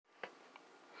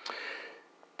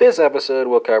This episode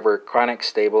will cover chronic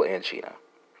stable angina.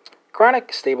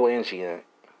 Chronic stable angina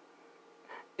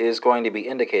is going to be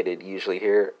indicated usually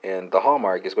here, and the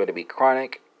hallmark is going to be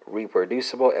chronic,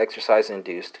 reproducible,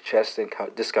 exercise-induced chest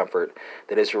discomfort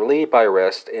that is relieved by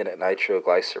rest and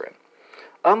nitroglycerin.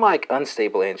 Unlike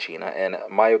unstable angina and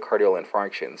myocardial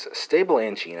infarctions, stable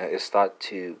angina is thought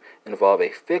to involve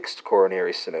a fixed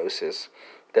coronary stenosis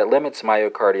that limits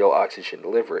myocardial oxygen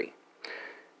delivery.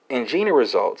 Angina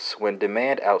results when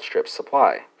demand outstrips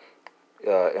supply,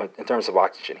 in terms of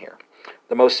oxygen here.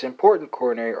 The most important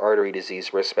coronary artery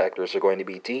disease risk factors are going to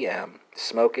be DM,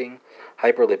 smoking,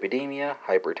 hyperlipidemia,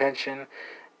 hypertension,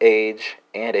 age,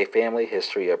 and a family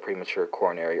history of premature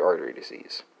coronary artery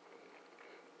disease.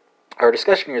 Our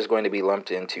discussion here is going to be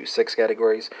lumped into 6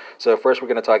 categories. So first we're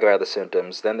going to talk about the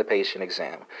symptoms, then the patient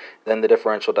exam, then the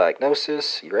differential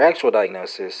diagnosis, your actual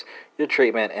diagnosis, your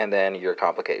treatment, and then your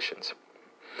complications.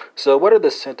 So what are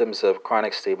the symptoms of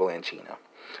chronic stable angina?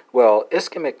 Well,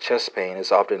 ischemic chest pain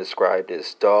is often described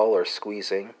as dull or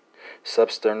squeezing,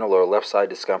 substernal or left side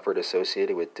discomfort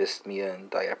associated with dyspnea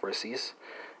and diaphoresis,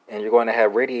 and you're going to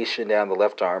have radiation down the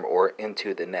left arm or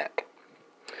into the neck.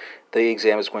 The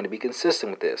exam is going to be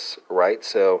consistent with this, right?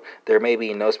 So there may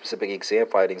be no specific exam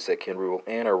findings that can rule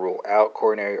in or rule out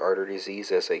coronary artery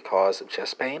disease as a cause of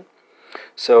chest pain.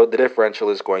 So the differential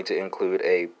is going to include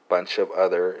a bunch of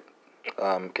other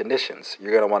conditions.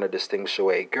 You're going to want to distinguish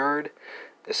away GERD,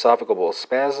 esophageal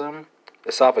spasm,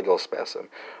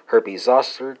 herpes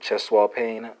zoster, chest wall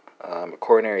pain,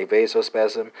 coronary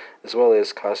vasospasm, as well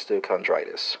as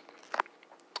costochondritis.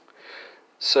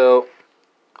 So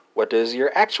what does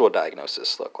your actual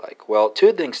diagnosis look like? Well,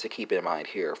 2 things to keep in mind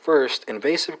here. First,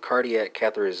 invasive cardiac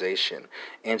catheterization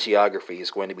angiography is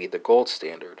going to be the gold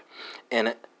standard.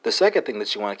 And the second thing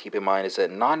that you want to keep in mind is that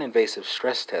non-invasive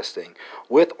stress testing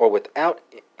with or without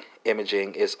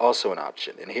imaging is also an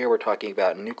option. And here we're talking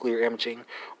about nuclear imaging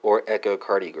or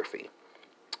echocardiography.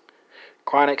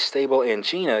 Chronic stable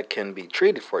angina can be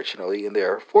treated, fortunately, and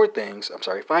there are 5 things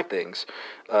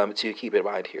to keep in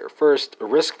mind here. First,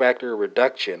 risk factor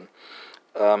reduction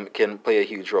can play a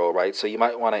huge role, right? So you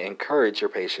might want to encourage your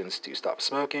patients to stop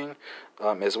smoking,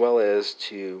 as well as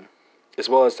to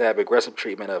have aggressive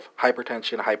treatment of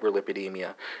hypertension,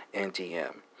 hyperlipidemia, and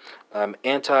DM.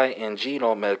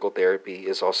 Anti-anginal medical therapy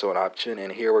is also an option,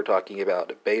 and here we're talking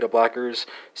about beta blockers,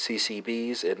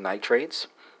 CCBs, and nitrates.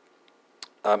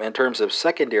 In terms of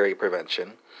secondary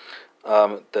prevention,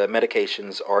 the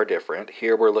medications are different.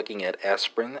 Here we're looking at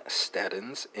aspirin,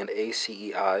 statins, and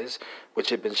ACEIs, which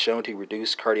have been shown to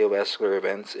reduce cardiovascular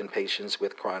events in patients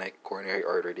with chronic coronary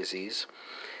artery disease.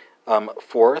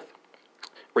 Fourth,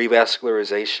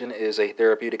 revascularization is a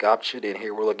therapeutic option, and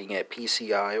here we're looking at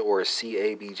PCI or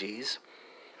CABGs.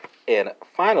 And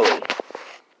finally,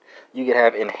 you can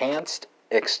have enhanced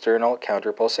external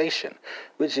counterpulsation,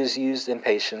 which is used in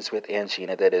patients with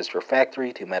angina that is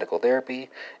refractory to medical therapy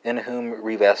and whom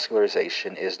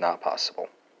revascularization is not possible.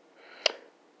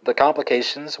 The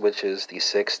complications, which is the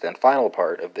 6th and final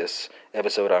part of this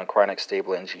episode on chronic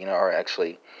stable angina, are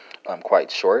actually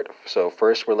quite short. So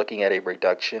first we're looking at a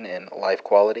reduction in life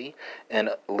quality and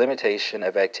limitation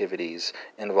of activities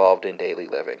involved in daily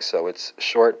living. So it's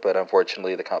short, but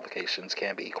unfortunately the complications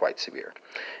can be quite severe.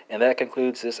 And that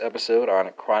concludes this episode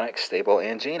on chronic stable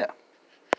angina.